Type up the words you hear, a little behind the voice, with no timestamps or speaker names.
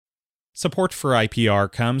Support for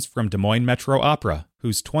IPR comes from Des Moines Metro Opera,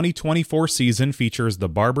 whose 2024 season features The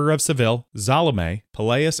Barber of Seville, Salome,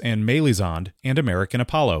 Pelléas and Mélisande, and American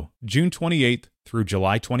Apollo, June 28th through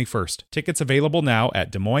July 21st. Tickets available now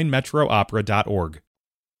at DesMoinesMetroOpera.org.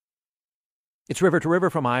 It's River to River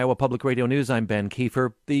from Iowa Public Radio News. I'm Ben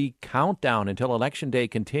Kiefer. The countdown until Election Day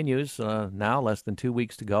continues. Now less than 2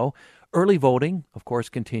 weeks to go. Early voting, of course,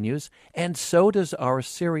 continues. And so does our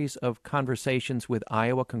series of conversations with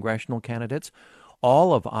Iowa congressional candidates.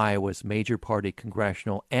 All of Iowa's major party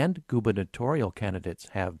congressional and gubernatorial candidates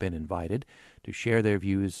have been invited to share their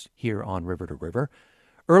views here on River to River.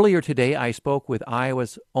 Earlier today, I spoke with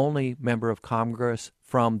Iowa's only member of Congress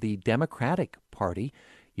from the Democratic Party.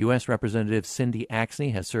 U.S. Representative Cindy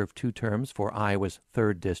Axne has served 2 terms for Iowa's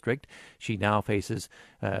 3rd District. She now faces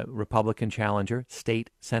Republican challenger, State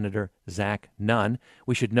Senator Zach Nunn.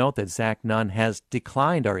 We should note that Zach Nunn has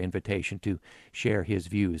declined our invitation to share his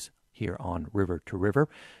views here on River to River.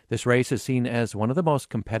 This race is seen as one of the most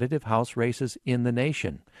competitive House races in the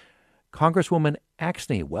nation. Congresswoman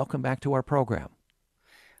Axne, welcome back to our program.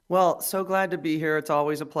 Well, so glad to be here. It's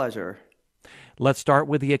always a pleasure. Let's start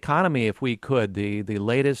with the economy, if we could. The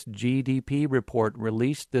latest GDP report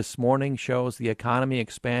released this morning shows the economy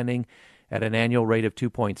expanding at an annual rate of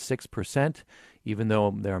 2.6%, even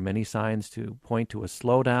though there are many signs to point to a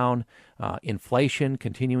slowdown. Inflation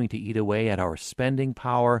continuing to eat away at our spending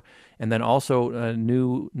power. And then also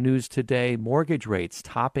new news today, mortgage rates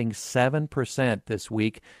topping 7% this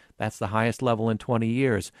week. That's the highest level in 20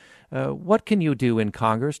 years. What can you do in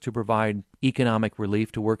Congress to provide economic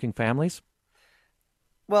relief to working families?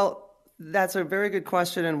 Well, that's a very good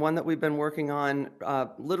question, and one that we've been working on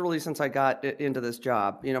literally since I got into this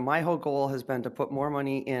job. You know, my whole goal has been to put more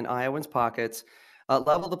money in Iowans' pockets,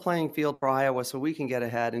 level the playing field for Iowa so we can get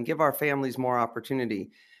ahead and give our families more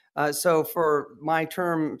opportunity. So for my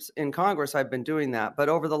terms in Congress, I've been doing that. But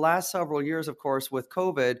over the last several years, of course, with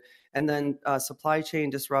COVID and then supply chain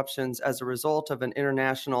disruptions as a result of an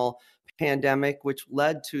international pandemic, which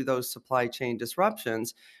led to those supply chain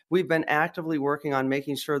disruptions, we've been actively working on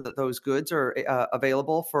making sure that those goods are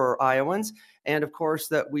available for Iowans. And of course,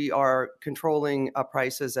 that we are controlling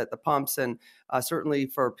prices at the pumps and certainly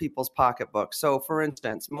for people's pocketbooks. So for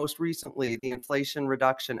instance, most recently, the Inflation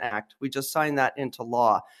Reduction Act, we just signed that into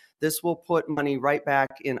law. This will put money right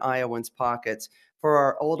back in Iowans' pockets. For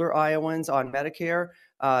our older Iowans on Medicare,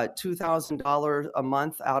 $2,000 a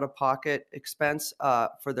month out-of-pocket expense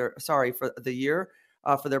for the year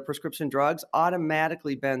for their prescription drugs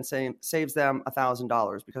automatically saves them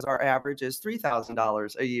 $1,000 because our average is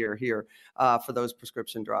 $3,000 a year here for those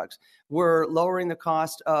prescription drugs. We're lowering the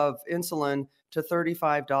cost of insulin to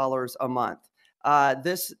 $35 a month.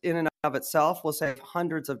 This in and of itself will save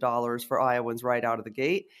hundreds of dollars for Iowans right out of the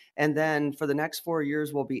gate. And then for the next 4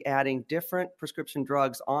 years, we'll be adding different prescription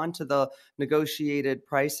drugs onto the negotiated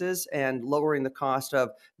prices and lowering the cost of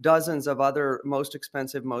dozens of other most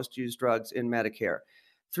expensive, most used drugs in Medicare.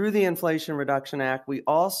 Through the Inflation Reduction Act, we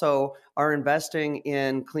also are investing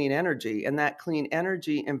in clean energy, and that clean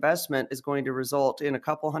energy investment is going to result in a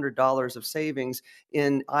couple $100 of savings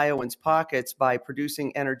in Iowans' pockets by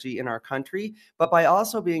producing energy in our country, but by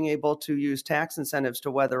also being able to use tax incentives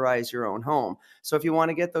to weatherize your own home. So if you want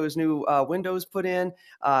to get those new windows put in,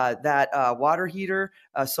 that water heater,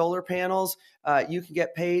 solar panels, you can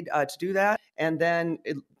get paid to do that, and then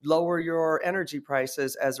lower your energy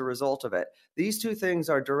prices as a result of it. These 2 things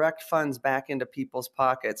are direct funds back into people's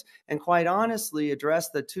pockets, and quite honestly address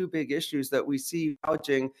the 2 big issues that we see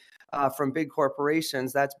gouging from big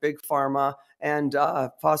corporations. That's big pharma and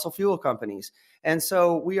fossil fuel companies. And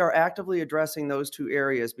so we are actively addressing those 2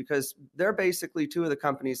 areas because they're basically 2 of the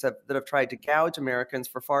companies that have tried to gouge Americans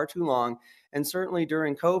for far too long, and certainly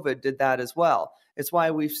during COVID did that as well. It's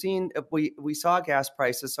why we saw gas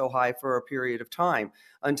prices so high for a period of time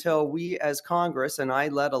until we as Congress, and I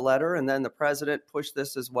led a letter and then the president pushed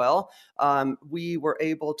this as well, we were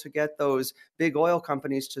able to get those big oil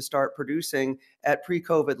companies to start producing at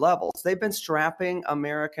pre-COVID levels. They've been strapping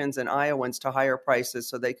Americans and Iowans to higher prices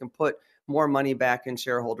so they can put more money back in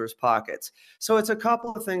shareholders' pockets. So it's a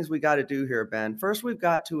couple of things we got to do here, Ben. First, we've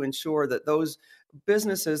got to ensure that those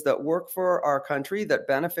businesses that work for our country, that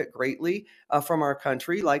benefit greatly from our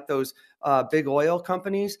country, like those big oil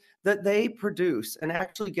companies, that they produce and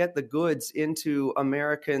actually get the goods into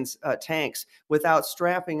Americans' tanks without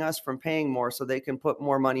strapping us from paying more so they can put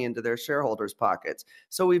more money into their shareholders' pockets.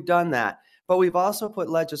 So we've done that. But we've also put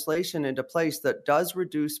legislation into place that does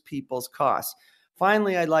reduce people's costs.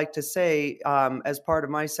 Finally, I'd like to say, as part of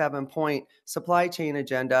my 7-point supply chain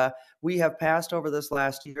agenda, we have passed over this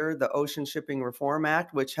last year the Ocean Shipping Reform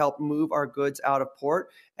Act, which helped move our goods out of port,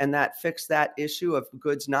 and that fixed that issue of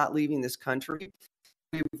goods not leaving this country.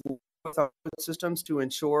 We've worked with our systems to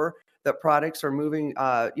ensure that products are moving,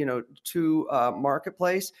 to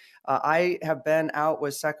marketplace. I have been out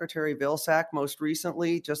with Secretary Vilsack most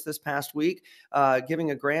recently, just this past week, giving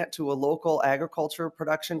a grant to a local agriculture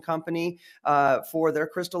production company for their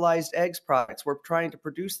crystallized eggs products. We're trying to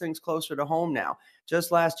produce things closer to home now.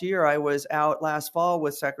 Just last year, I was out last fall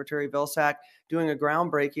with Secretary Vilsack doing a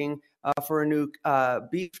groundbreaking for a new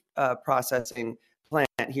beef processing plant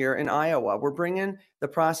here in Iowa. We're bringing the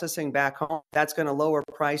processing back home. That's going to lower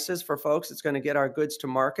prices for folks. It's going to get our goods to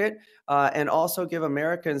market and also give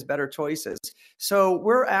Americans better choices. So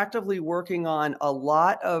we're actively working on a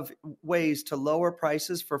lot of ways to lower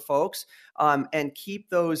prices for folks and keep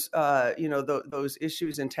those, those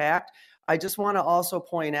issues intact. I just want to also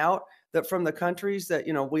point out that from the countries that,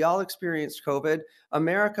 we all experienced COVID,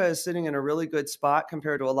 America is sitting in a really good spot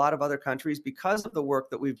compared to a lot of other countries because of the work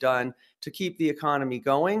that we've done to keep the economy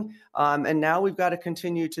going. And now we've got to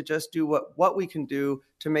continue to just do what we can do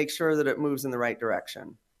to make sure that it moves in the right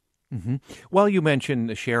direction. Mm-hmm. Well, you mentioned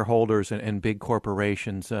the shareholders and big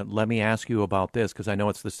corporations. Let me ask you about this because I know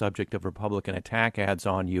it's the subject of Republican attack ads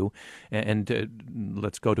on you. And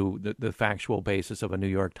let's go to the factual basis of a New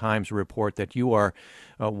York Times report that you are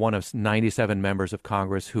one of 97 members of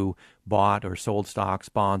Congress who bought or sold stocks,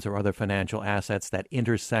 bonds, or other financial assets that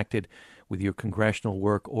intersected with your congressional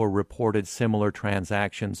work or reported similar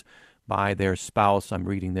transactions by their spouse. I'm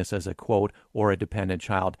reading this as a quote, or a dependent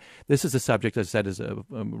child. This is a subject, as I said, is a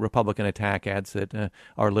Republican attack ads that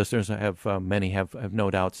our listeners many have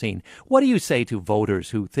no doubt seen. What do you say to voters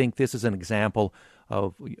who think this is an example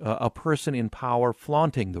of a person in power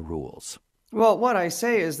flaunting the rules? Well, what I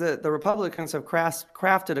say is that the Republicans have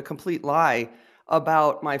crafted a complete lie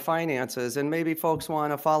about my finances, and maybe folks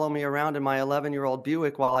want to follow me around in my 11-year-old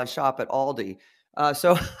Buick while I shop at Aldi.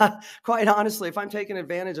 So quite honestly, if I'm taking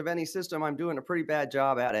advantage of any system, I'm doing a pretty bad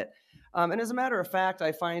job at it. And as a matter of fact,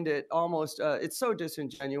 I find it almost, it's so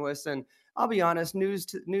disingenuous. And I'll be honest, news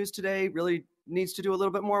today really needs to do a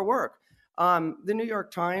little bit more work. The New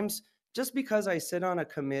York Times, just because I sit on a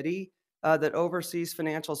committee that oversees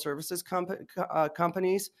financial services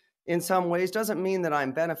companies in some ways doesn't mean that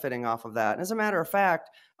I'm benefiting off of that. And as a matter of fact,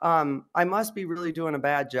 I must be really doing a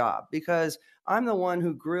bad job because I'm the one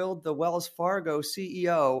who grilled the Wells Fargo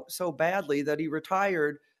CEO so badly that he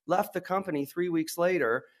retired, left the company 3 weeks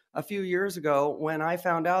later, a few years ago, when I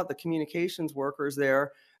found out the communications workers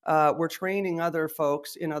there were training other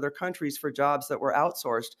folks in other countries for jobs that were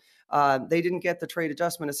outsourced. They didn't get the trade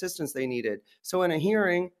adjustment assistance they needed. So in a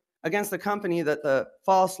hearing against the company that the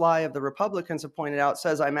false lie of the Republicans have pointed out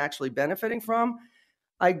says I'm actually benefiting from,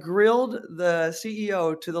 I grilled the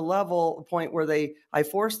CEO to the point where I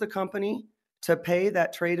forced the company to pay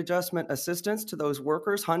that trade adjustment assistance to those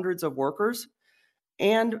workers, hundreds of workers,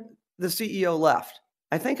 and the CEO left.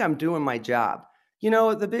 I think I'm doing my job.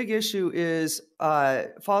 The big issue is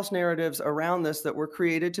false narratives around this that were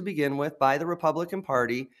created to begin with by the Republican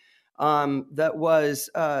Party that was,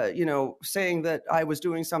 saying that I was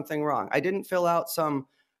doing something wrong. I didn't fill out some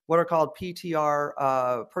what are called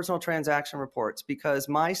PTR, personal transaction reports, because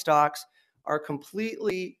my stocks are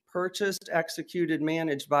completely purchased, executed,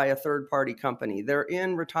 managed by a third-party company. They're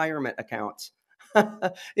in retirement accounts.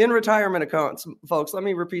 In retirement accounts, folks, let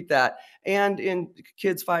me repeat that. And in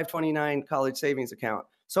Kids 529 college savings account.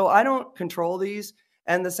 So I don't control these.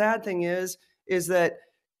 And the sad thing is that,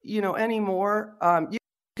 anymore, you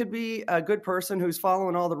could be a good person who's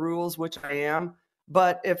following all the rules, which I am.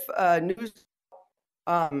 But if news,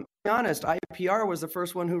 to be honest, IPR was the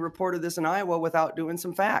first one who reported this in Iowa without doing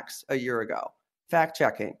some facts a year ago, fact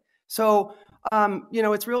checking. So,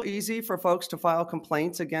 it's real easy for folks to file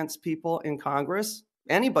complaints against people in Congress.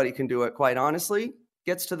 Anybody can do it, quite honestly.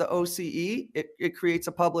 Gets to the OCE, it creates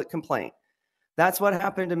a public complaint. That's what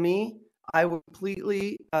happened to me. I was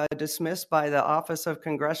completely dismissed by the Office of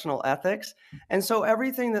Congressional Ethics. And so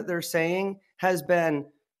everything that they're saying has been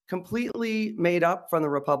completely made up from the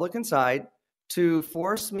Republican side to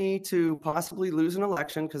force me to possibly lose an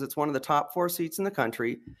election because it's one of the top 4 seats in the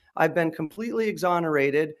country. I've been completely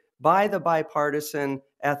exonerated by the bipartisan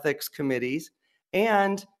ethics committees,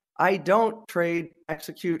 and I don't trade,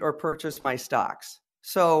 execute, or purchase my stocks.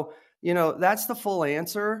 So, that's the full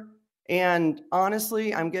answer. And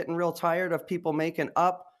honestly, I'm getting real tired of people making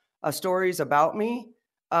up stories about me.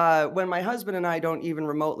 when my husband and I don't even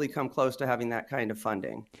remotely come close to having that kind of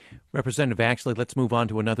funding. Representative Axley, let's move on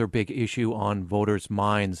to another big issue on voters'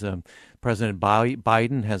 minds. President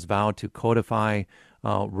Biden has vowed to codify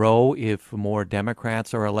Roe if more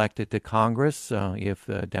Democrats are elected to Congress, if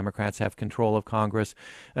Democrats have control of Congress.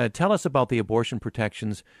 Tell us about the abortion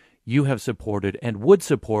protections you have supported and would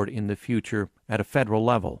support in the future at a federal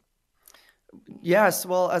level. Yes,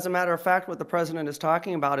 well, as a matter of fact, what the president is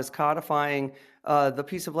talking about is codifying the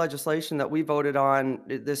piece of legislation that we voted on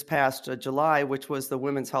this past July, which was the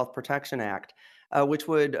Women's Health Protection Act, which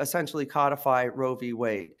would essentially codify Roe v.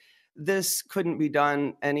 Wade. This couldn't be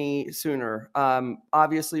done any sooner.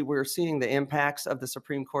 Obviously, we're seeing the impacts of the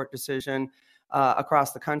Supreme Court decision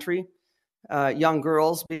across the country. Young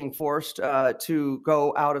girls being forced to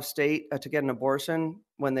go out of state to get an abortion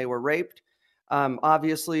when they were raped.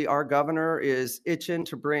 Obviously, our governor is itching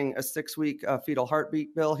to bring a 6-week fetal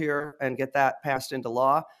heartbeat bill here and get that passed into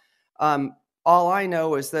law. All I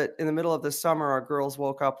know is that in the middle of the summer, our girls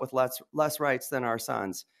woke up with less rights than our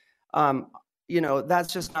sons.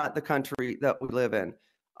 That's just not the country that we live in.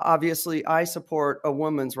 Obviously, I support a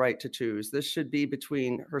woman's right to choose. This should be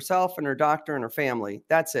between herself and her doctor and her family.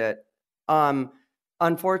 That's it.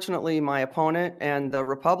 Unfortunately, my opponent and the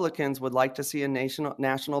Republicans would like to see a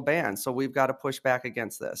national ban, so we've got to push back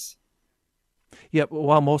against this. Yeah,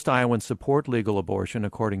 while most Iowans support legal abortion,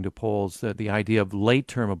 according to polls, the idea of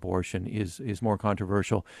late-term abortion is more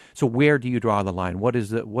controversial. So where do you draw the line? What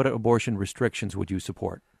abortion restrictions would you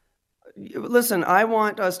support? Listen, I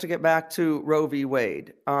want us to get back to Roe v.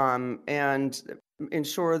 Wade and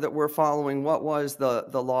ensure that we're following what was the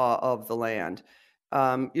law of the land.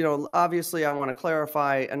 Obviously, I want to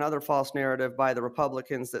clarify another false narrative by the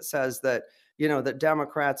Republicans that says that, that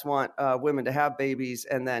Democrats want women to have babies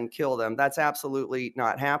and then kill them. That's absolutely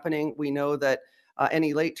not happening. We know that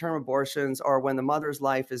any late-term abortions are when the mother's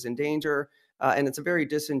life is in danger, and it's a very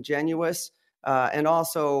disingenuous and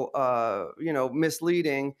also,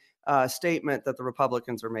 misleading statement that the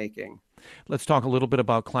Republicans are making. Let's talk a little bit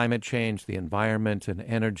about climate change, the environment and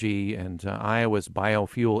energy, and Iowa's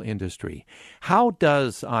biofuel industry. How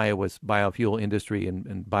does Iowa's biofuel industry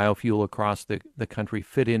and biofuel across the country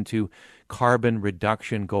fit into carbon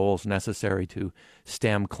reduction goals necessary to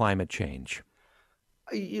stem climate change?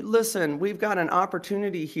 Listen, we've got an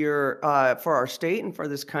opportunity here for our state and for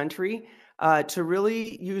this country to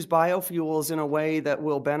really use biofuels in a way that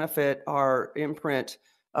will benefit our imprint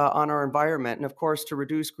on our environment, and of course, to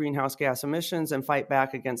reduce greenhouse gas emissions and fight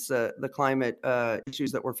back against the climate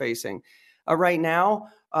issues that we're facing. Right now,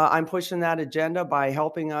 I'm pushing that agenda by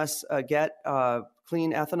helping us get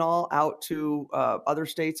clean ethanol out to other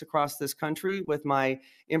states across this country with my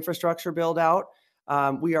infrastructure build out.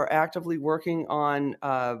 We are actively working on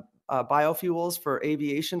biofuels for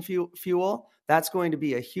aviation fuel. That's going to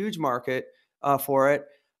be a huge market for it.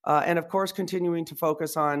 And of course, continuing to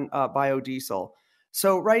focus on biodiesel.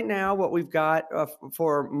 So right now, what we've got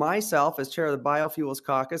for myself as chair of the Biofuels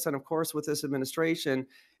Caucus, and of course with this administration,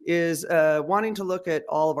 is wanting to look at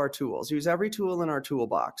all of our tools, use every tool in our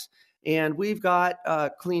toolbox. And we've got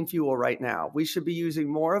clean fuel right now. We should be using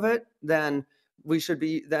more of it than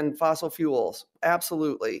fossil fuels.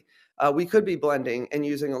 Absolutely. We could be blending and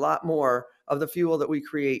using a lot more of the fuel that we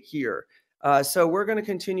create here. So we're going to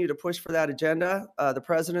continue to push for that agenda. The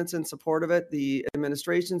president's in support of it. The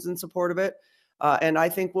administration's in support of it. And I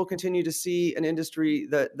think we'll continue to see an industry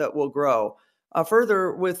that will grow.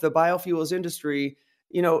 Further, with the biofuels industry,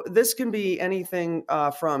 this can be anything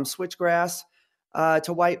from switchgrass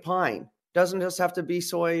to white pine. Doesn't just have to be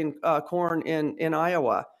soy and corn in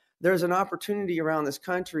Iowa. There's an opportunity around this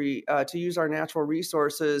country to use our natural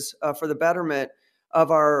resources for the betterment of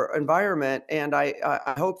our environment. And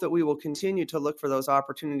I hope that we will continue to look for those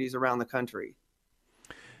opportunities around the country.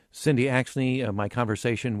 Cindy Axne, my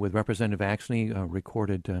conversation with Representative Axne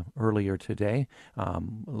recorded earlier today.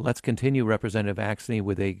 Let's continue, Representative Axne,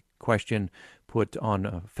 with a question put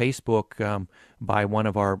on Facebook by one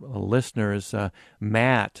of our listeners.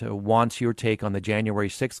 Matt wants your take on the January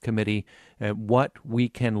 6th committee, what we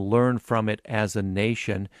can learn from it as a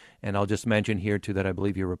nation. And I'll just mention here, too, that I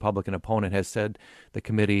believe your Republican opponent has said the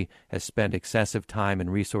committee has spent excessive time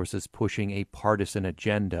and resources pushing a partisan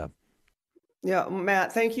agenda. Yeah,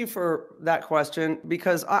 Matt, thank you for that question,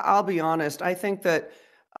 because I'll be honest, I think that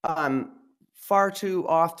far too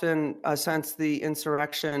often since the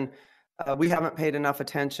insurrection, we haven't paid enough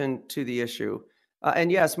attention to the issue.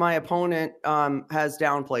 And yes, my opponent has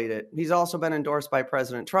downplayed it. He's also been endorsed by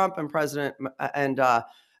President Trump and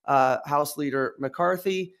House Leader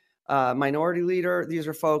McCarthy, Minority Leader. These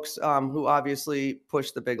are folks who obviously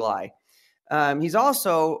push the big lie. He's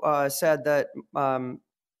also said that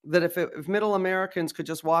that if middle Americans could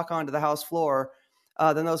just walk onto the House floor,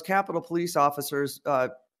 then those Capitol Police officers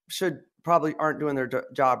aren't doing their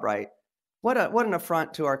job right. What an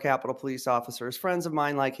affront to our Capitol Police officers, friends of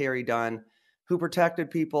mine like Harry Dunn, who protected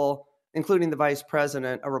people, including the vice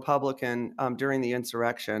president, a Republican, during the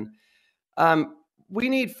insurrection. We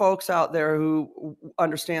need folks out there who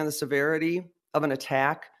understand the severity of an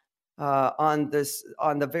attack on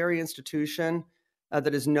the very institution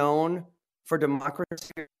that is known for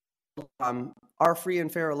democracy. Our free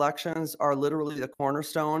and fair elections are literally the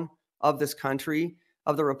cornerstone of this country,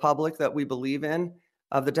 of the republic that we believe in,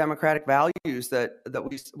 of the democratic values that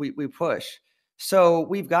we push. So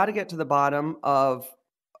we've got to get to the bottom of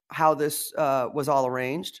how this was all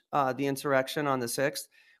arranged, the insurrection on the 6th.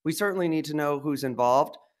 We certainly need to know who's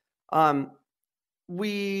involved.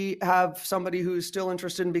 We have somebody who's still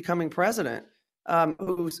interested in becoming president,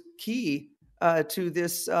 who's key to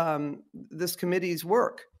this committee's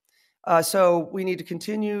work. So we need to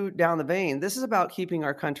continue down the vein. This is about keeping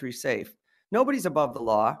our country safe. Nobody's above the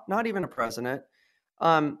law, not even a president.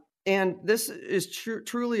 And this is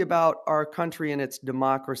truly about our country and its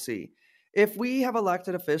democracy. If we have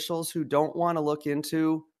elected officials who don't want to look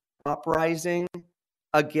into uprising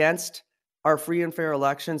against our free and fair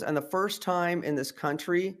elections, and the first time in this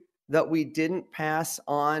country that we didn't pass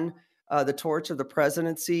on the torch of the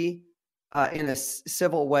presidency in a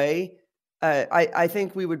civil way, I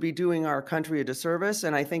think we would be doing our country a disservice.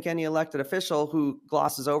 And I think any elected official who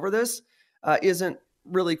glosses over this isn't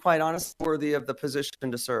really, quite honestly, worthy of the position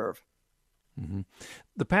to serve. Mm-hmm.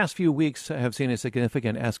 The past few weeks have seen a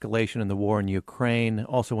significant escalation in the war in Ukraine.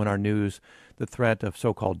 Also in our news, the threat of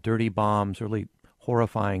so-called dirty bombs, really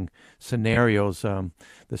horrifying scenarios,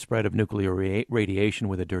 the spread of nuclear radiation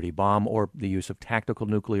with a dirty bomb or the use of tactical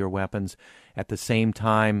nuclear weapons. At the same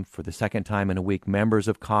time, for the second time in a week, members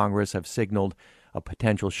of Congress have signaled a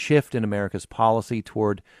potential shift in America's policy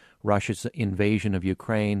toward Russia's invasion of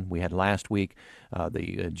Ukraine. We had last week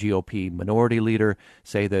the GOP minority leader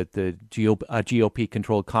say that the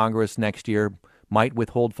GOP-controlled Congress next year might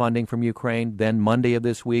withhold funding from Ukraine. Then Monday of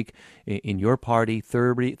this week, in your party,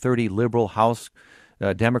 30 liberal House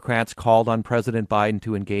Democrats called on President Biden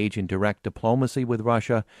to engage in direct diplomacy with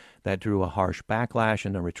Russia. That drew a harsh backlash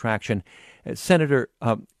and a retraction.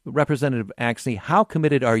 Representative Axne, how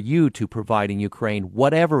committed are you to providing Ukraine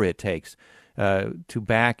whatever it takes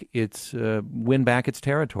to win back its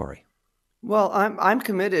territory? Well, I'm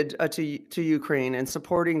committed to Ukraine and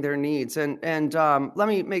supporting their needs, and let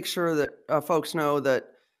me make sure that folks know that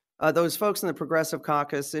those folks in the Progressive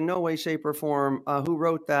Caucus, in no way, shape, or form, who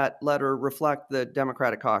wrote that letter, reflect the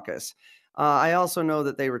Democratic Caucus. I also know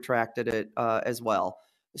that they retracted it as well.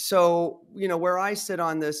 So, where I sit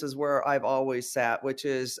on this is where I've always sat, which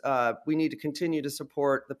is we need to continue to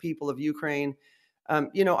support the people of Ukraine.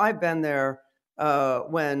 I've been there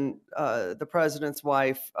when the president's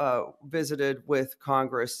wife visited with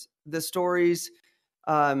Congress. The stories,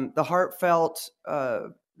 the heartfelt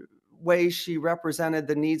way she represented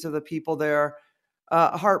the needs of the people there,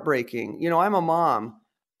 heartbreaking. I'm a mom.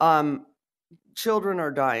 Children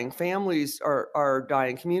are dying. Families are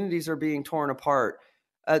dying. Communities are being torn apart.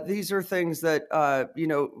 These are things that,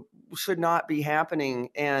 should not be happening.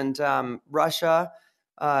 And Russia,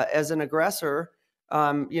 as an aggressor,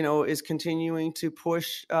 is continuing to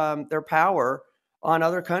push their power on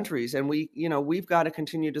other countries. And we've got to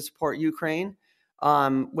continue to support Ukraine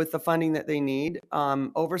with the funding that they need,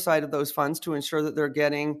 oversight of those funds to ensure that they're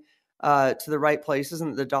getting to the right places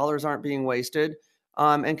and that the dollars aren't being wasted,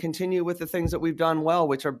 and continue with the things that we've done well,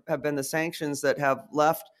 which have been the sanctions that have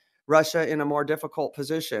left Russia in a more difficult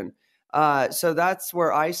position. So that's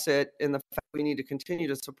where I sit in the fact we need to continue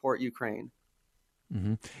to support Ukraine.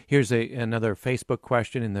 Mm-hmm. Here's another Facebook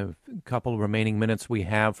question in the couple remaining minutes we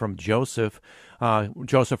have from Joseph.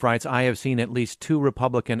 Joseph writes, I have seen at least 2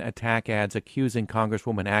 Republican attack ads accusing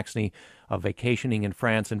Congresswoman Axne of vacationing in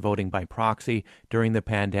France and voting by proxy during the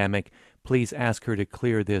pandemic. Please ask her to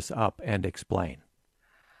clear this up and explain.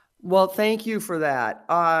 Well, thank you for that.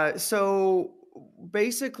 So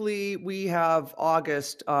basically, we have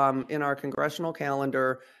August in our congressional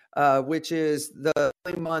calendar, which is the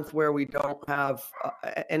month where we don't have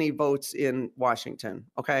any votes in Washington.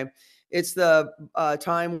 Okay. It's the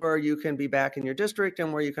time where you can be back in your district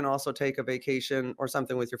and where you can also take a vacation or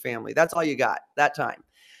something with your family. That's all you got that time.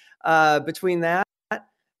 Between that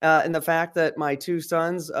and the fact that my 2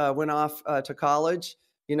 sons went off to college,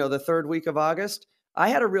 the 3rd week of August, I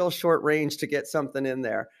had a real short range to get something in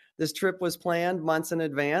there. This trip was planned months in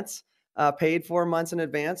advance. Paid for months in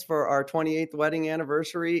advance for our 28th wedding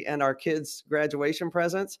anniversary and our kids' graduation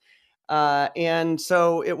presents. And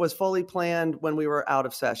so it was fully planned when we were out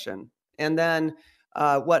of session. And then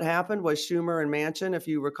what happened was Schumer and Manchin, if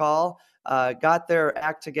you recall, got their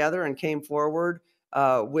act together and came forward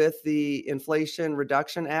with the Inflation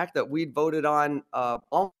Reduction Act that we'd voted on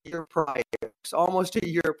almost a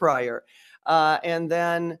year prior. And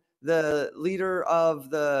then the leader of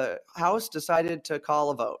the House decided to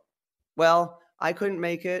call a vote. Well, I couldn't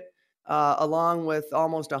make it, along with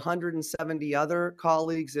almost 170 other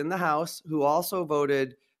colleagues in the House who also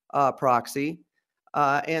voted proxy.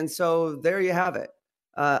 And so there you have it,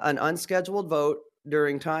 an unscheduled vote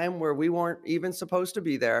during time where we weren't even supposed to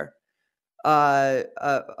be there,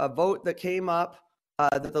 a vote that came up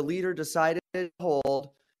that the leader decided to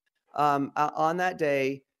hold on that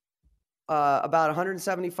day. About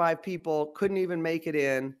 175 people couldn't even make it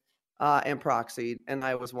in and proxied, and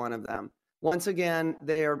I was one of them. Once again,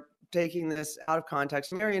 they are taking this out of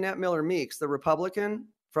context. Marionette Miller Meeks, the Republican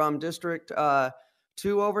from District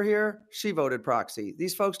 2 over here, she voted proxy.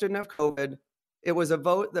 These folks didn't have COVID. It was a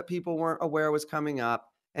vote that people weren't aware was coming up.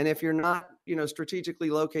 And if you're not, strategically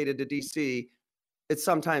located to DC, it's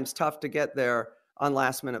sometimes tough to get there on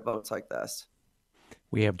last minute votes like this.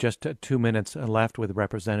 We have just 2 minutes left with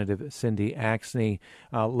Representative Cindy Axne.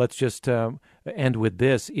 Let's just end with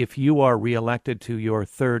this. If you are reelected to your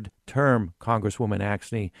third term, Congresswoman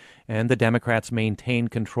Axne, and the Democrats maintain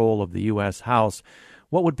control of the U.S. House,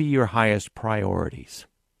 what would be your highest priorities?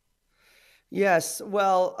 Yes.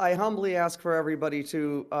 Well, I humbly ask for everybody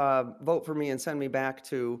to vote for me and send me back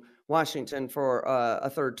to Washington for a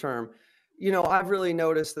third term. I've really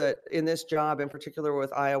noticed that in this job, in particular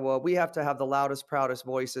with Iowa, we have to have the loudest, proudest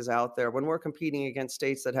voices out there. When we're competing against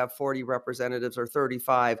states that have 40 representatives or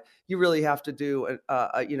 35, you really have to do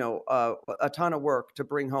a ton of work to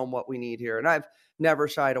bring home what we need here. And I've never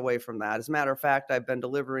shied away from that. As a matter of fact, I've been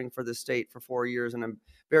delivering for the state for 4 years, and I'm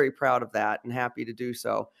very proud of that and happy to do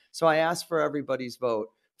so. So I ask for everybody's vote.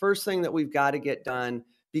 First thing that we've got to get done,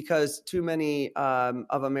 because too many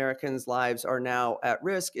of Americans' lives are now at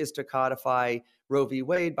risk, is to codify Roe v.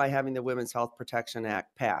 Wade by having the Women's Health Protection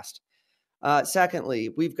Act passed. Secondly,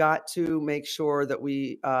 we've got to make sure that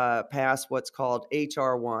we pass what's called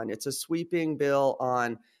H.R. 1. It's a sweeping bill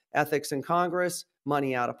on ethics in Congress,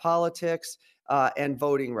 money out of politics, and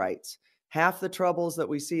voting rights. Half the troubles that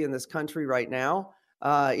we see in this country right now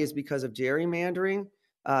is because of gerrymandering,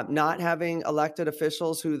 not having elected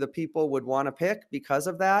officials who the people would want to pick because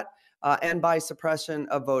of that, and by suppression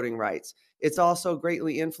of voting rights. It's also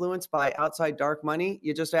greatly influenced by outside dark money.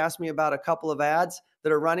 You just asked me about a couple of ads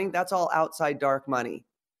that are running. That's all outside dark money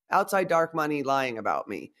lying about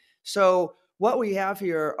me. So what we have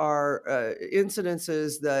here are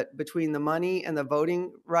incidences that between the money and the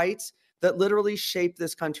voting rights that literally shape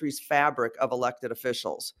this country's fabric of elected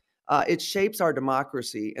officials. It shapes our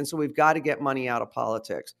democracy. And so we've got to get money out of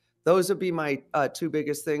politics. Those would be my two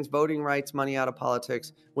biggest things: voting rights, money out of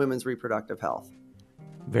politics, women's reproductive health.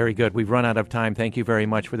 Very good. We've run out of time. Thank you very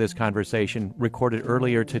much for this conversation. Recorded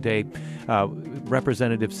earlier today,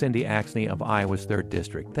 Representative Cindy Axne of Iowa's 3rd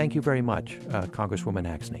District. Thank you very much, Congresswoman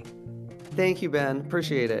Axne. Thank you, Ben.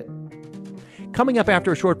 Appreciate it. Coming up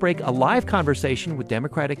after a short break, a live conversation with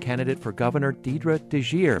Democratic candidate for Governor Deidre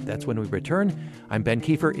DeGiere. That's when we return. I'm Ben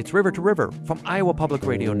Kiefer. It's River to River from Iowa Public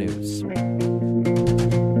Radio News.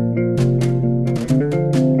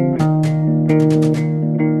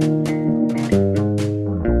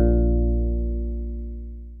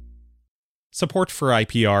 Support for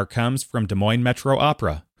IPR comes from Des Moines Metro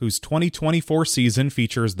Opera, whose 2024 season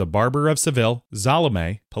features The Barber of Seville,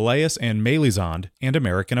 Salome, Pelléas and Mélisande, and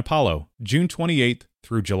American Apollo, June 28th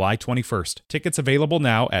through July 21st. Tickets available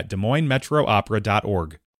now at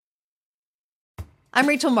DesMoinesMetroOpera.org. I'm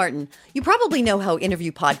Rachel Martin. You probably know how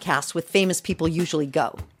interview podcasts with famous people usually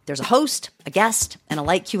go. There's a host, a guest, and a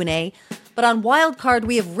light Q&A. But on Wildcard,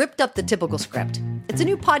 we have ripped up the typical script. It's a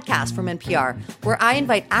new podcast from NPR where I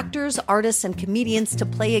invite actors, artists, and comedians to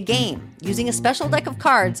play a game using a special deck of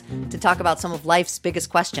cards to talk about some of life's biggest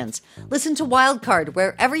questions. Listen to Wildcard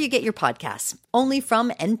wherever you get your podcasts, only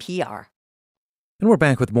from NPR. And we're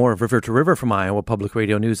back with more of River to River from Iowa Public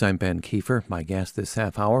Radio News. I'm Ben Kiefer. My guest this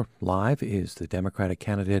half hour live is the Democratic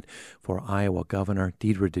candidate for Iowa Governor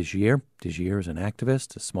Deidre DeGiere. DeGiere is an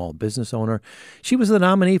activist, a small business owner. She was the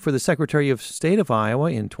nominee for the Secretary of State of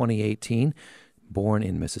Iowa in 2018. Born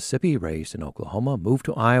in Mississippi, raised in Oklahoma, moved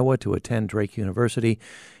to Iowa to attend Drake University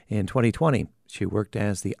in 2020. She worked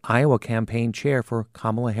as the Iowa campaign chair for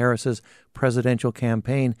Kamala Harris's presidential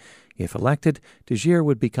campaign. If elected, DeGiere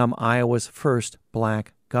would become Iowa's first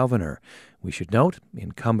black governor. We should note,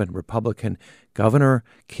 incumbent Republican Governor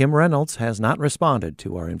Kim Reynolds has not responded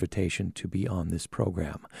to our invitation to be on this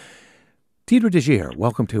program. Deidre DeGier,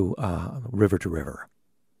 welcome to River to River.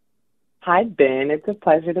 Hi, Ben. It's a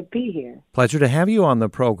pleasure to be here. Pleasure to have you on the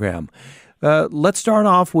program. Let's start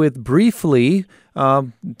off with briefly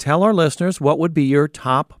tell our listeners what would be your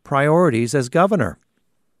top priorities as governor.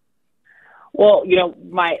 Well,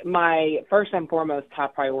 my first and foremost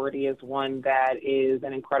top priority is one that is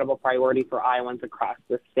an incredible priority for Iowans across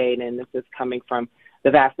the state, and this is coming from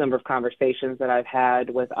the vast number of conversations that I've had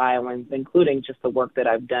with Iowans, including just the work that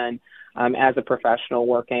I've done as a professional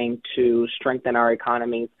working to strengthen our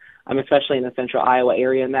economies, especially in the central Iowa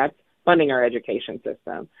area, and that's funding our education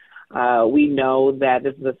system. We know that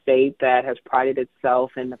this is a state that has prided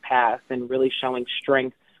itself in the past in really showing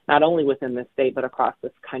strength, not only within the state, but across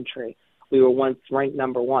this country. We were once ranked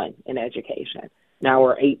number one in education. Now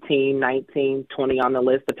we're 18, 19, 20 on the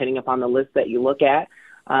list, depending upon the list that you look at.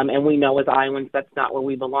 And we know as Iowans that's not where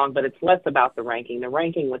we belong, but it's less about the ranking. The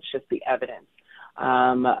ranking was just the evidence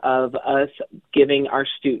of us giving our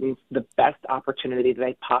students the best opportunity that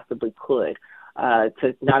they possibly could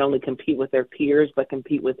to not only compete with their peers, but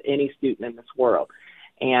compete with any student in this world.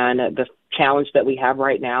 And the challenge that we have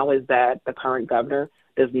right now is that the current governor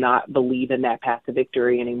does not believe in that path to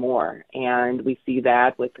victory anymore. And we see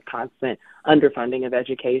that with the constant underfunding of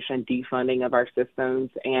education, defunding of our systems,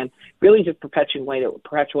 and really just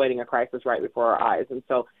perpetuating a crisis right before our eyes. And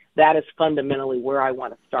so that is fundamentally where I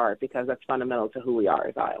want to start, because that's fundamental to who we are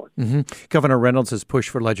as Iowans. Mm-hmm. Governor Reynolds has pushed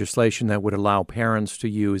for legislation that would allow parents to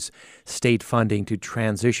use state funding to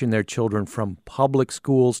transition their children from public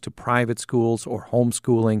schools to private schools or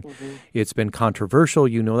homeschooling. Mm-hmm. It's been controversial.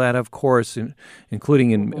 You know that, of course,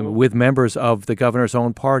 including with members of the governor's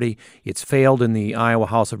own party. It's failed in the Iowa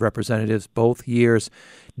House of Representatives both years.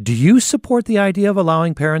 Do you support the idea of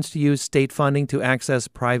allowing parents to use state funding to access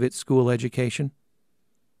private school education?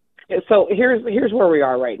 So here's where we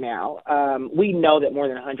are right now. We know that more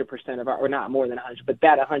than 100% of or not more than 100, but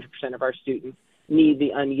that 100% of our students need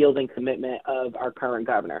the unyielding commitment of our current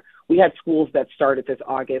governor. We had schools that started this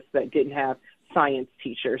August that didn't have science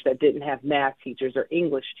teachers, that didn't have math teachers or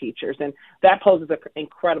English teachers, and that poses an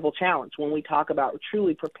incredible challenge when we talk about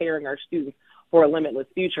truly preparing our students for a limitless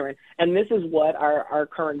future. And this is what our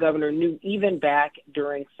current governor knew even back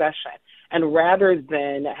during session. And rather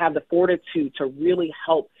than have the fortitude to really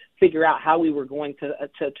help figure out how we were going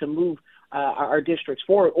to move our districts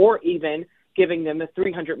forward, or even giving them the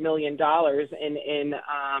 $300 million in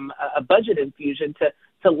a budget infusion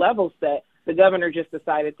to levels that the governor just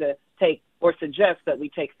decided to take or suggest that we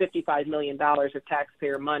take $55 million of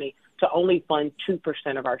taxpayer money to only fund 2%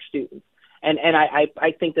 of our students. And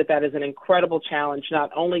I think that is an incredible challenge,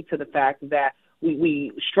 not only to the fact that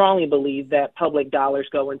we strongly believe that public dollars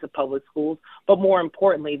go into public schools, but more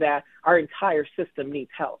importantly, that our entire system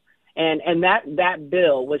needs help. And that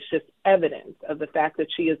bill was just evidence of the fact that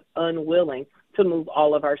she is unwilling to move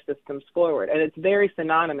all of our systems forward. And it's very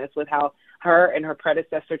synonymous with how her and her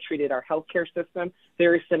predecessor treated our healthcare system,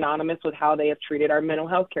 very synonymous with how they have treated our mental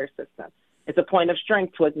health care system. It's a point of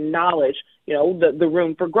strength to acknowledge, the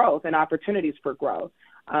room for growth and opportunities for growth.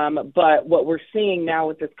 But what we're seeing now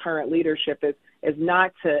with this current leadership is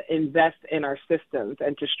not to invest in our systems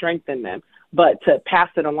and to strengthen them, but to pass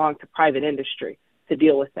it along to private industry to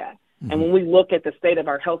deal with that. Mm-hmm. And when we look at the state of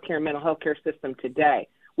our healthcare and mental health care system today,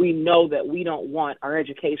 we know that we don't want our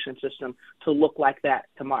education system to look like that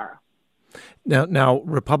tomorrow. Now,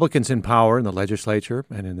 Republicans in power in the legislature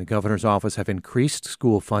and in the governor's office have increased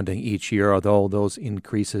school funding each year, although those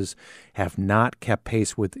increases have not kept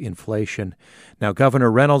pace with inflation. Now, Governor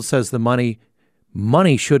Reynolds says the money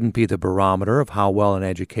shouldn't be the barometer of how well an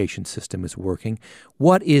education system is working.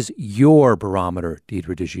 What is your barometer,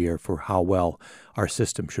 Deidre DeGier, for how well our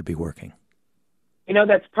system should be working?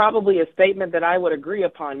 That's probably a statement that I would agree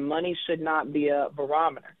upon. Money should not be a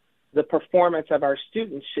barometer. The performance of our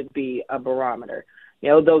students should be a barometer.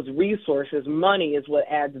 Those resources, money is what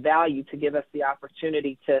adds value to give us the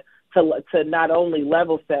opportunity to not only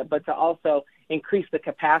level set, but to also increase the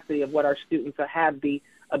capacity of what our students have the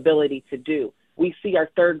ability to do. We see our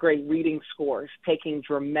third grade reading scores taking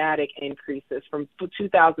dramatic increases from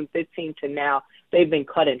 2015 to now. They've been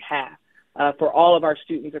cut in half for all of our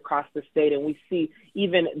students across the state, and we see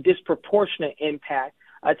even disproportionate impact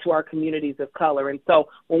to our communities of color. And so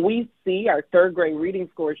when we see our third grade reading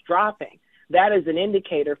scores dropping, that is an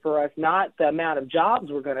indicator for us, not the amount of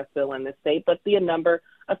jobs we're going to fill in the state, but the number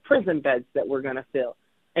of prison beds that we're going to fill.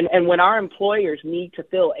 And when our employers need to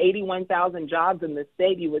fill 81,000 jobs in the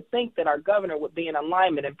state, you would think that our governor would be in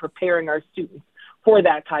alignment in preparing our students for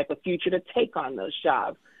that type of future to take on those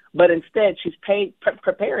jobs. But instead, she's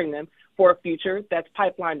preparing them for a future that's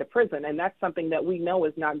pipelined to prison. And that's something that we know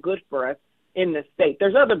is not good for us in the state.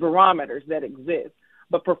 There's other barometers that exist,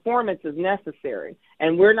 but performance is necessary,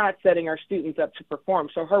 and we're not setting our students up to perform.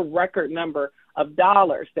 So her record number of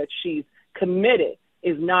dollars that she's committed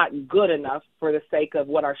is not good enough for the sake of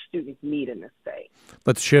what our students need in this state.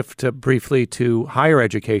 Let's shift briefly to higher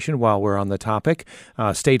education while we're on the topic.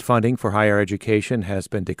 State funding for higher education has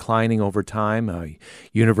been declining over time.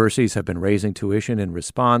 Universities have been raising tuition in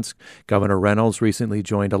response. Governor Reynolds recently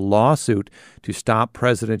joined a lawsuit to stop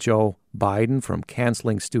President Joe Biden from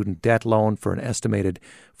canceling student debt loan for an estimated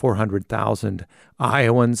 400,000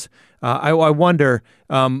 Iowans. I wonder,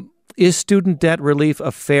 is student debt relief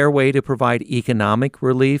a fair way to provide economic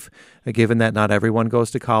relief, given that not everyone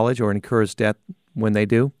goes to college or incurs debt when they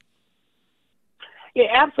do? Yeah,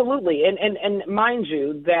 absolutely. And mind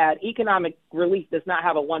you that economic relief does not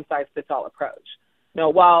have a one-size-fits-all approach.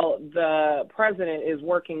 While the president is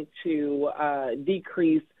working to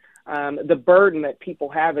decrease the burden that people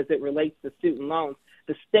have as it relates to student loans,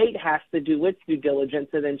 the state has to do its due diligence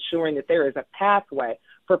in ensuring that there is a pathway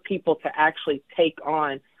for people to actually take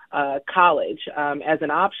on college as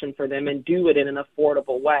an option for them and do it in an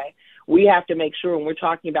affordable way. We have to make sure when we're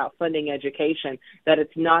talking about funding education that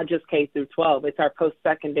it's not just K through 12, it's our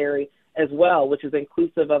post-secondary as well, which is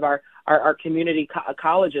inclusive of our community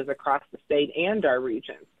colleges across the state and our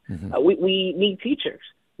regions. Mm-hmm. We need teachers.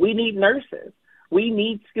 We need nurses. We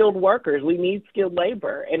need skilled workers. We need skilled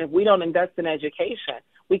labor. And if we don't invest in education,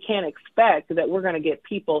 we can't expect that we're going to get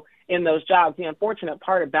people in those jobs. The unfortunate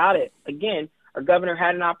part about it, again, our governor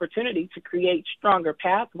had an opportunity to create stronger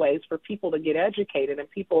pathways for people to get educated and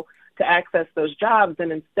people to access those jobs.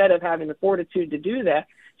 And instead of having the fortitude to do that,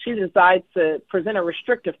 she decides to present a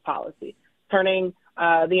restrictive policy, turning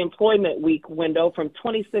the employment week window from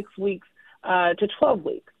 26 weeks to 12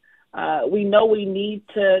 weeks. We know we need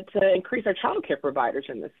to increase our child care providers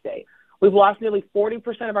in this state. We've lost nearly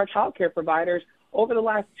 40% of our child care providers over the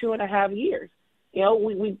last 2.5 years.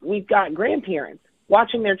 We've got grandparents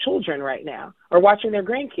watching their children right now or watching their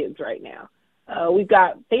grandkids right now. We've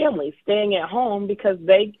got families staying at home because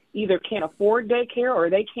they either can't afford daycare or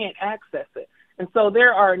they can't access it. And so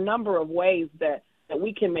there are a number of ways that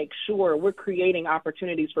we can make sure we're creating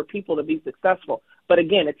opportunities for people to be successful. But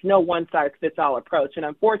again, it's no one-size-fits-all approach. And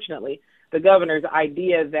unfortunately, the governor's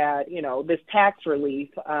idea that, this tax relief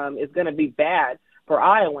is going to be bad for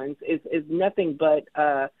Iowans is nothing but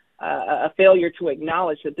a failure to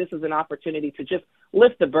acknowledge that this is an opportunity to just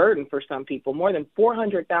lift the burden for some people. More than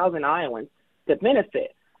 400,000 Iowans that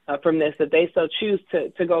benefit from this, that they so choose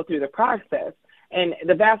to go through the process. And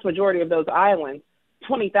the vast majority of those Iowans,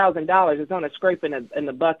 $20,000 is on a scrape in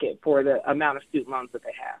the bucket for the amount of student loans that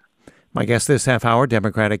they have. My guest this half hour,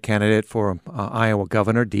 Democratic candidate for Iowa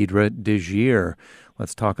Governor Deidre DeJear.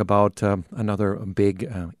 Let's talk about another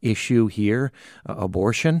big issue here,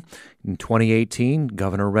 abortion. In 2018,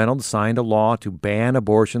 Governor Reynolds signed a law to ban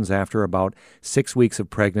abortions after about 6 weeks of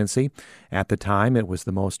pregnancy. At the time, it was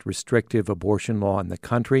the most restrictive abortion law in the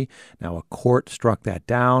country. Now, a court struck that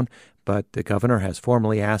down, but the governor has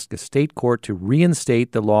formally asked a state court to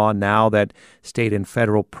reinstate the law now that state and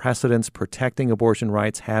federal precedents protecting abortion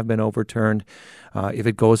rights have been overturned. If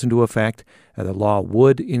it goes into effect, the law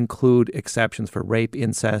would include exceptions for rape,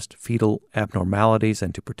 incest, fetal abnormalities,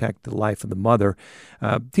 and to protect the life of the mother.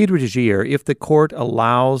 Deidre DeJear, if the court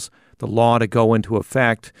allows the law to go into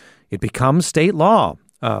effect, it becomes state law.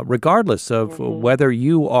 Regardless of whether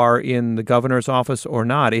you are in the governor's office or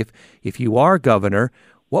not. If you are governor,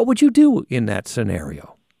 what would you do in that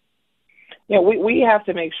scenario? Yeah, we have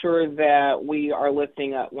to make sure that we are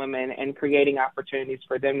lifting up women and creating opportunities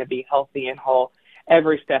for them to be healthy and whole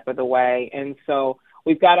every step of the way. And so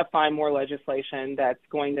we've got to find more legislation that's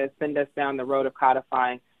going to send us down the road of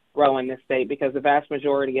codifying Roe in this state, because the vast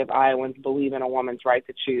majority of Iowans believe in a woman's right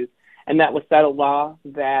to choose. And that was settled law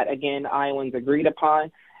that, again, Iowans agreed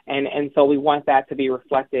upon. And so we want that to be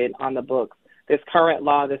reflected on the books. This current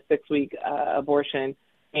law, this 6-week abortion,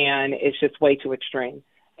 and it's just way too extreme.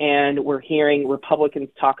 And we're hearing Republicans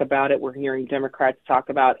talk about it. We're hearing Democrats talk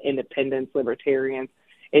about independents, libertarians.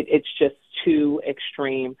 It's just too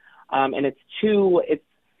extreme. And it's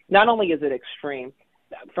not only is it extreme,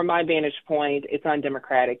 from my vantage point, it's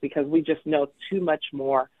undemocratic because we just know too much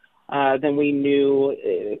more than we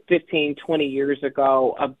knew 15, 20 years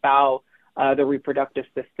ago about the reproductive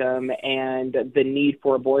system and the need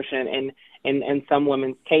for abortion in some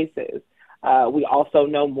women's cases. We also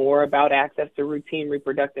know more about access to routine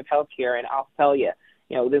reproductive health care. And I'll tell you,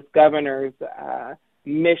 this governor's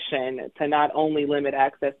mission to not only limit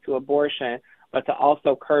access to abortion, but to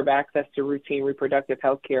also curb access to routine reproductive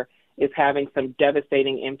health care is having some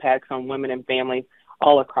devastating impacts on women and families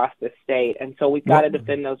all across the state. And so we've got to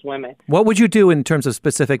defend those women. What would you do in terms of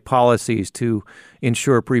specific policies to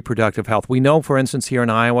ensure reproductive health? We know, for instance, here in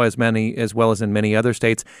Iowa, as well as in many other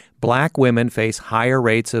states, Black women face higher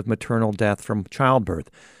rates of maternal death from childbirth.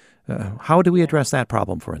 How do we address that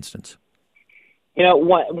problem, for instance? You know,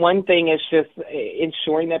 one thing is just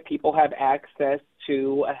ensuring that people have access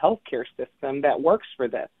to a healthcare system that works for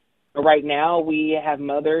them. Right now, we have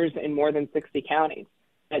mothers in more than 60 counties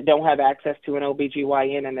that don't have access to an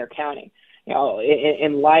OBGYN in their county. You know,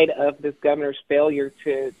 in light of this governor's failure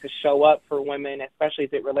to show up for women, especially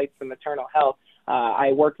as it relates to maternal health,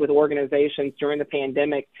 I worked with organizations during the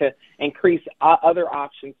pandemic to increase other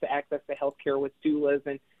options to access to healthcare with doulas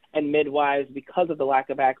and midwives because of the lack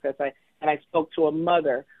of access. I spoke to a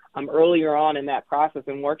mother earlier on in that process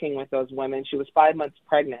and working with those women. She was 5 months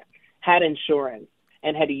pregnant, had insurance,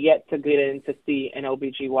 and had yet to get in to see an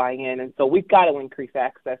OBGYN. And so we've got to increase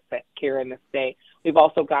access to care in the state. We've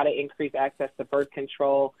also got to increase access to birth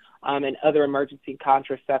control and other emergency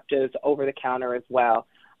contraceptives over the counter as well.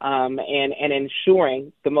 And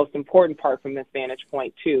ensuring, the most important part from this vantage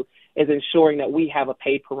point too, is ensuring that we have a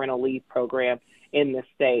paid parental leave program in the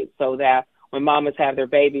state so that when mamas have their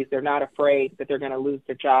babies, they're not afraid that they're going to lose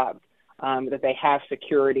their jobs, that they have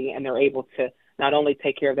security and they're able to not only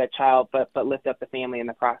take care of that child, but lift up the family in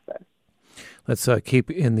the process. Let's keep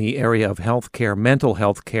in the area of health care, mental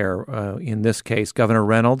health care. In this case, Governor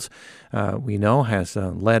Reynolds, we know, has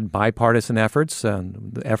led bipartisan efforts,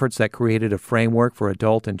 efforts that created a framework for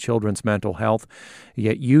adult and children's mental health.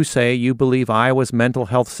 Yet you say you believe Iowa's mental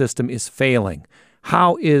health system is failing.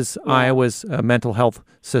 How is Iowa's mental health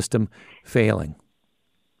system failing?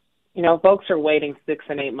 You know, folks are waiting 6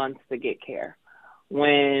 and 8 months to get care.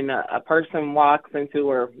 When a person walks into,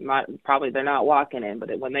 or probably they're not walking in,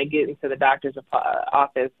 but when they get into the doctor's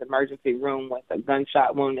office emergency room with a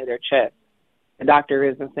gunshot wound to their chest, the doctor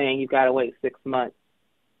isn't saying you've got to wait 6 months.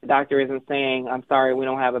 The doctor isn't saying, I'm sorry, we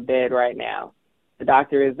don't have a bed right now. The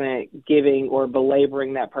doctor isn't giving or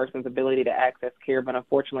belaboring that person's ability to access care, but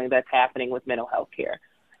unfortunately that's happening with mental health care.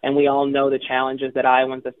 And we all know the challenges that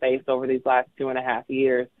Iowans have faced over these last 2.5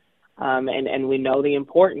 years. And we know the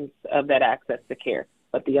importance of that access to care.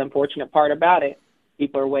 But the unfortunate part about it,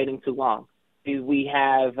 people are waiting too long. We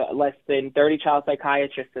have less than 30 child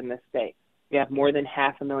psychiatrists in this state. We have more than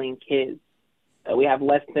 500,000 kids. We have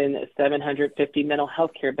less than 750 mental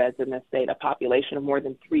health care beds in this state, a population of more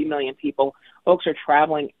than 3 million people. Folks are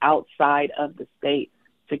traveling outside of the state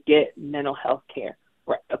to get mental health care.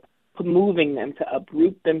 We're moving them to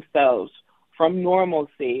uproot themselves from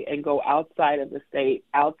normalcy and go outside of the state,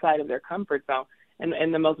 outside of their comfort zone,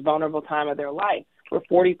 in the most vulnerable time of their life. We're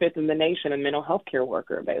 45th in the nation in mental health care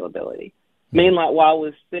worker availability. Meanwhile,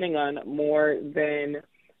 we're sitting on more than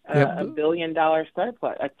 $1 billion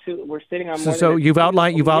surplus. We're sitting on more. So you've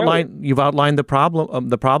outlined the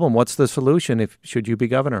problem. What's the solution? Should you be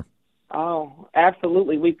governor? Oh,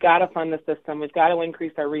 absolutely. We've got to fund the system. We've got to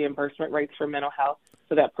increase our reimbursement rates for mental health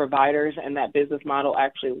so that providers and that business model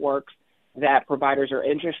actually works, that providers are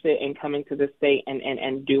interested in coming to the state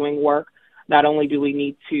and doing work. Not only do we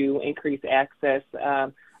need to increase access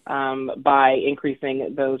by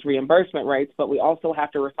increasing those reimbursement rates, but we also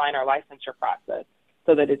have to refine our licensure process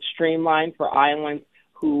so that it's streamlined for Iowans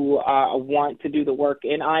who want to do the work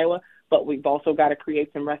in Iowa, but we've also got to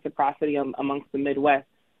create some reciprocity amongst the Midwest.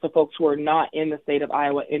 So folks who are not in the state of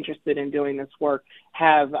Iowa interested in doing this work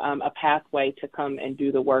have a pathway to come and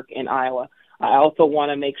do the work in Iowa. I also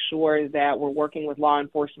want to make sure that we're working with law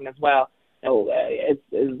enforcement as well.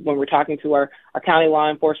 When we're talking to our county law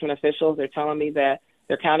enforcement officials, they're telling me that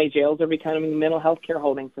their county jails are becoming mental health care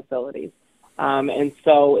holding facilities. And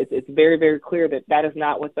so it's very, very clear that is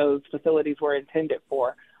not what those facilities were intended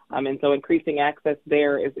for. And so increasing access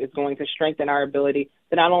there is going to strengthen our ability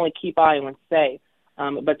to not only keep Iowans safe,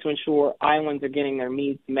 but to ensure Iowans are getting their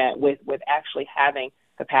needs met with actually having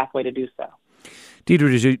the pathway to do so.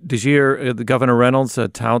 Deidre DeJear, the Governor Reynolds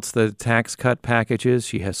touts the tax cut packages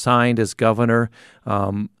she has signed as governor,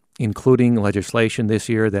 including legislation this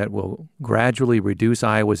year that will gradually reduce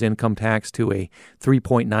Iowa's income tax to a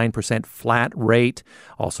 3.9% flat rate,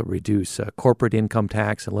 also reduce corporate income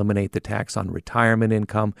tax, eliminate the tax on retirement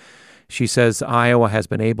income. She says Iowa has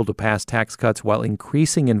been able to pass tax cuts while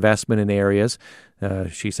increasing investment in areas,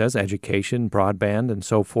 she says, education, broadband, and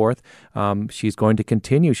so forth. She's going to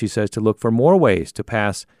continue, she says, to look for more ways to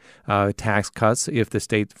pass tax cuts if the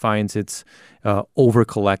state finds it's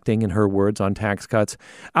over-collecting, in her words, on tax cuts.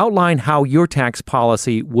 Outline how your tax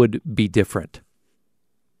policy would be different.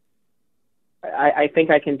 I think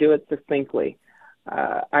I can do it succinctly.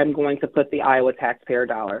 I'm going to put the Iowa taxpayer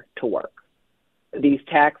dollar to work. These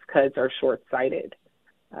tax cuts are short-sighted.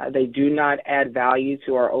 They do not add value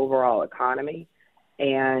to our overall economy.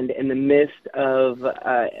 And in the midst of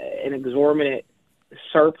an exorbitant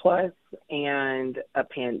surplus and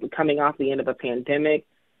coming off the end of a pandemic,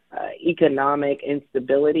 economic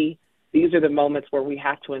instability, these are the moments where we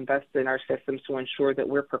have to invest in our systems to ensure that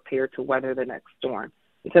we're prepared to weather the next storm.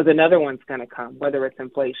 Because another one's going to come, whether it's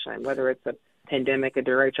inflation, whether it's a pandemic, a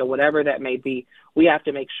derecho, whatever that may be. We have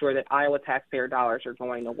to make sure that Iowa taxpayer dollars are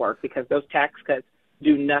going to work, because those tax cuts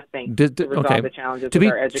do nothing to resolve the challenges of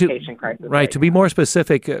our education crisis. Right. To be more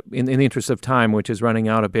specific, in the interest of time, which is running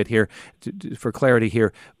out a bit here, for clarity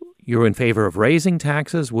here, you're in favor of raising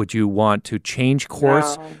taxes? Would you want to change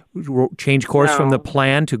course from the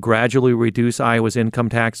plan to gradually reduce Iowa's income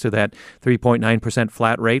tax to that 3.9%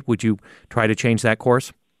 flat rate? Would you try to change that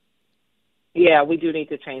course? Yeah, we do need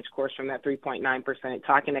to change course from that 3.9%.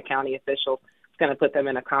 Talking to county officials, it's going to put them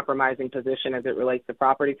in a compromising position as it relates to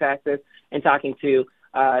property taxes. And talking to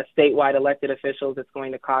statewide elected officials, it's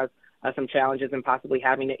going to cause some challenges and possibly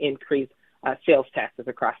having to increase sales taxes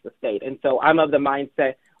across the state. And so I'm of the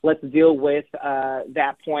mindset, let's deal with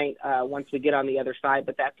that point once we get on the other side.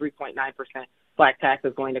 But that 3.9% flat tax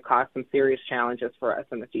is going to cause some serious challenges for us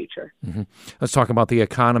in the future. Mm-hmm. Let's talk about the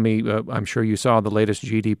economy. I'm sure you saw the latest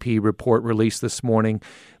GDP report released this morning.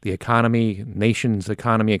 The nation's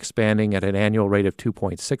economy expanding at an annual rate of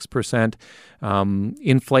 2.6%.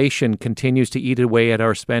 Inflation continues to eat away at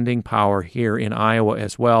our spending power here in Iowa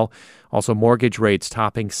as well. Also, mortgage rates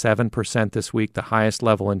topping 7% this week, the highest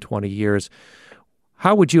level in 20 years.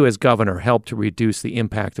 How would you as governor help to reduce the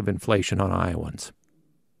impact of inflation on Iowans?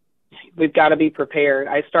 We've got to be prepared.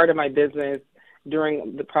 I started my business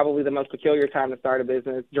during probably the most peculiar time to start a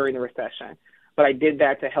business, during the recession. But I did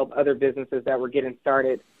that to help other businesses that were getting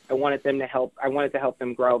started. I wanted to help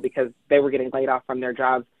them grow, because they were getting laid off from their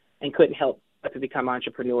jobs and couldn't help but to become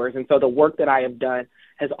entrepreneurs. And so the work that I have done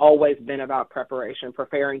has always been about preparation,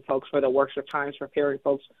 preparing folks for the worst of times, preparing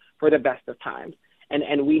folks for the best of times.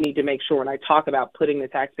 And we need to make sure, when I talk about putting the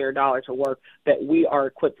taxpayer dollar to work, that we are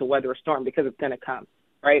equipped to weather a storm, because it's going to come.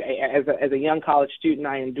 Right? As a young college student,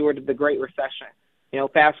 I endured the Great Recession.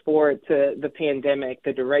 Fast forward to the pandemic,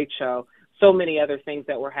 the derecho, so many other things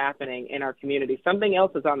that were happening in our community. Something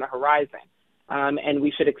else is on the horizon, and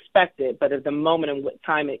we should expect it. But at the moment in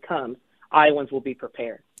time it comes, Iowans will be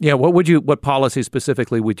prepared. Yeah. What policy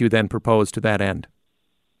specifically would you then propose to that end?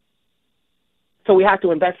 So we have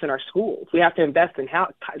to invest in our schools. We have to invest in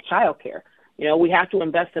child care. We have to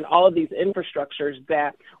invest in all of these infrastructures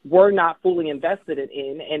that we're not fully invested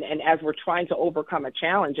in. And as we're trying to overcome a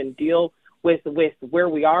challenge and deal with where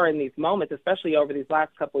we are in these moments, especially over these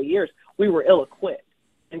last couple of years, we were ill-equipped.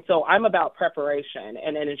 And so I'm about preparation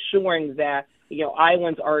and ensuring that,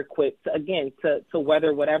 Iowans are equipped, again, to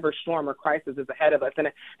weather whatever storm or crisis is ahead of us.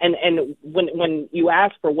 And when you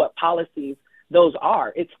ask for what policies those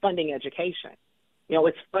are, it's funding education.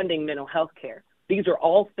 It's funding mental health care. These are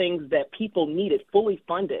all things that people needed fully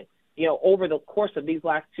funded, over the course of these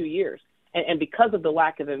last 2 years. And because of the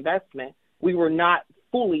lack of investment, we were not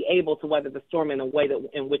fully able to weather the storm in a way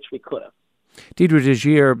in which we could have. Deidre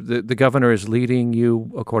DeGiere, the governor is leading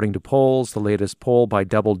you, according to polls, the latest poll, by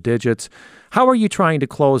double digits. How are you trying to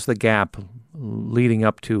close the gap leading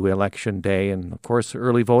up to Election Day? And, of course,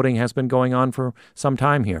 early voting has been going on for some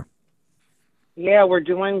time here. Yeah, we're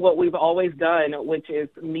doing what we've always done, which is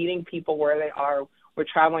meeting people where they are. We're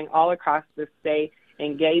traveling all across the state,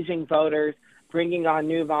 engaging voters, bringing on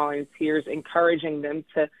new volunteers, encouraging them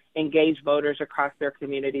to engage voters across their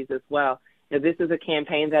communities as well. This is a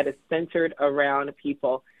campaign that is centered around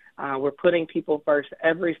people. We're putting people first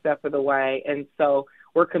every step of the way, and so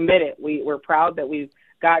we're committed. We're proud that we've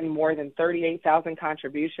gotten more than 38,000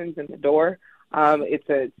 contributions in the door. It's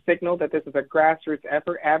a signal that this is a grassroots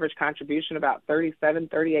effort, average contribution about $37,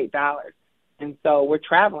 $38. And so we're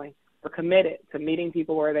traveling. We're committed to meeting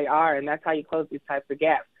people where they are, and that's how you close these types of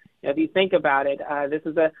gaps. If you think about it, this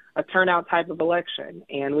is a turnout type of election,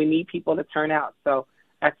 and we need people to turn out. So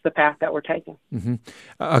that's the path that we're taking. Mm-hmm.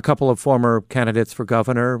 A couple of former candidates for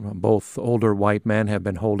governor, both older white men, have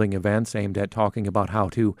been holding events aimed at talking about how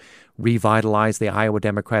to revitalize the Iowa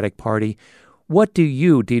Democratic Party. What do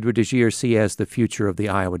you, Deidre DeGiere, see as the future of the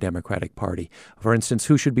Iowa Democratic Party? For instance,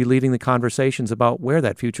 who should be leading the conversations about where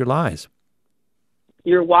that future lies?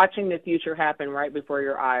 You're watching the future happen right before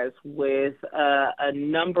your eyes with a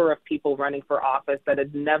number of people running for office that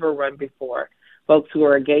had never run before, folks who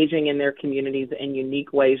are engaging in their communities in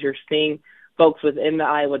unique ways. You're seeing folks within the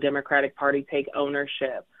Iowa Democratic Party take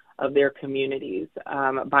ownership of their communities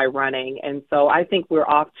by running. And so I think we're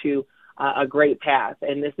off to a great path,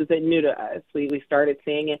 and this isn't new to us. We started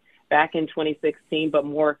seeing it back in 2016, but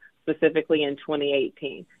more specifically in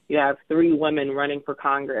 2018. You have 3 women running for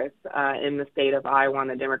Congress in the state of Iowa on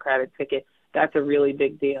the Democratic ticket. That's a really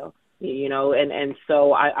big deal, and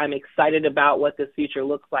so I'm excited about what this future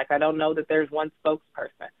looks like. I don't know that there's one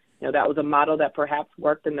spokesperson. That was a model that perhaps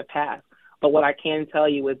worked in the past. But what I can tell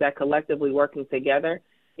you is that collectively working together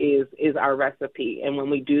is our recipe. And when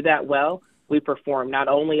we do that well, we perform not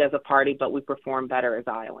only as a party, but we perform better as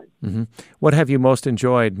Iowans. Mm-hmm. What have you most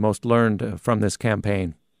enjoyed, most learned from this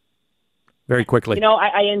campaign? Very quickly.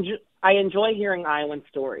 I enjoy hearing Iowan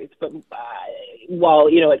stories, but while,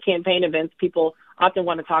 at campaign events, people often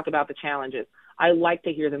want to talk about the challenges. I like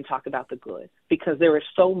to hear them talk about the good, because there is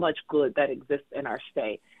so much good that exists in our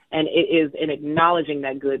state. And it is in acknowledging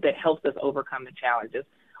that good that helps us overcome the challenges.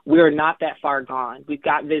 We're not that far gone. We've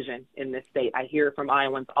got vision in this state. I hear it from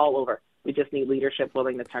Iowans all over. We just need leadership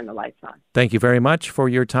willing to turn the lights on. Thank you very much for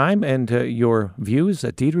your time and your views.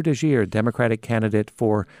 Deidre DeGier, Democratic candidate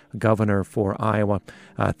for governor for Iowa.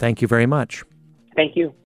 Thank you very much. Thank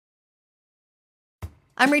you.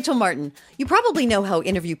 I'm Rachel Martin. You probably know how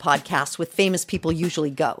interview podcasts with famous people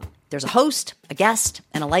usually go. There's a host, a guest,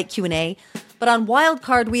 and a light Q&A. But on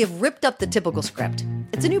Wildcard, we have ripped up the typical script.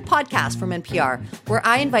 It's a new podcast from NPR where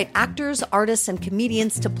I invite actors, artists, and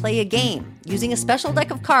comedians to play a game using a special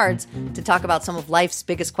deck of cards to talk about some of life's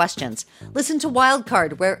biggest questions. Listen to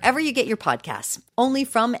Wildcard wherever you get your podcasts, only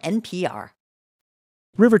from NPR.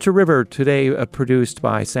 River to River today produced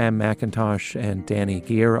by Sam McIntosh and Danny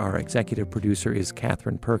Gear. Our executive producer is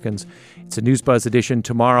Catherine Perkins. It's a News Buzz edition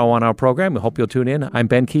tomorrow on our program. We hope you'll tune in. I'm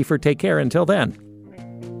Ben Kiefer. Take care until then.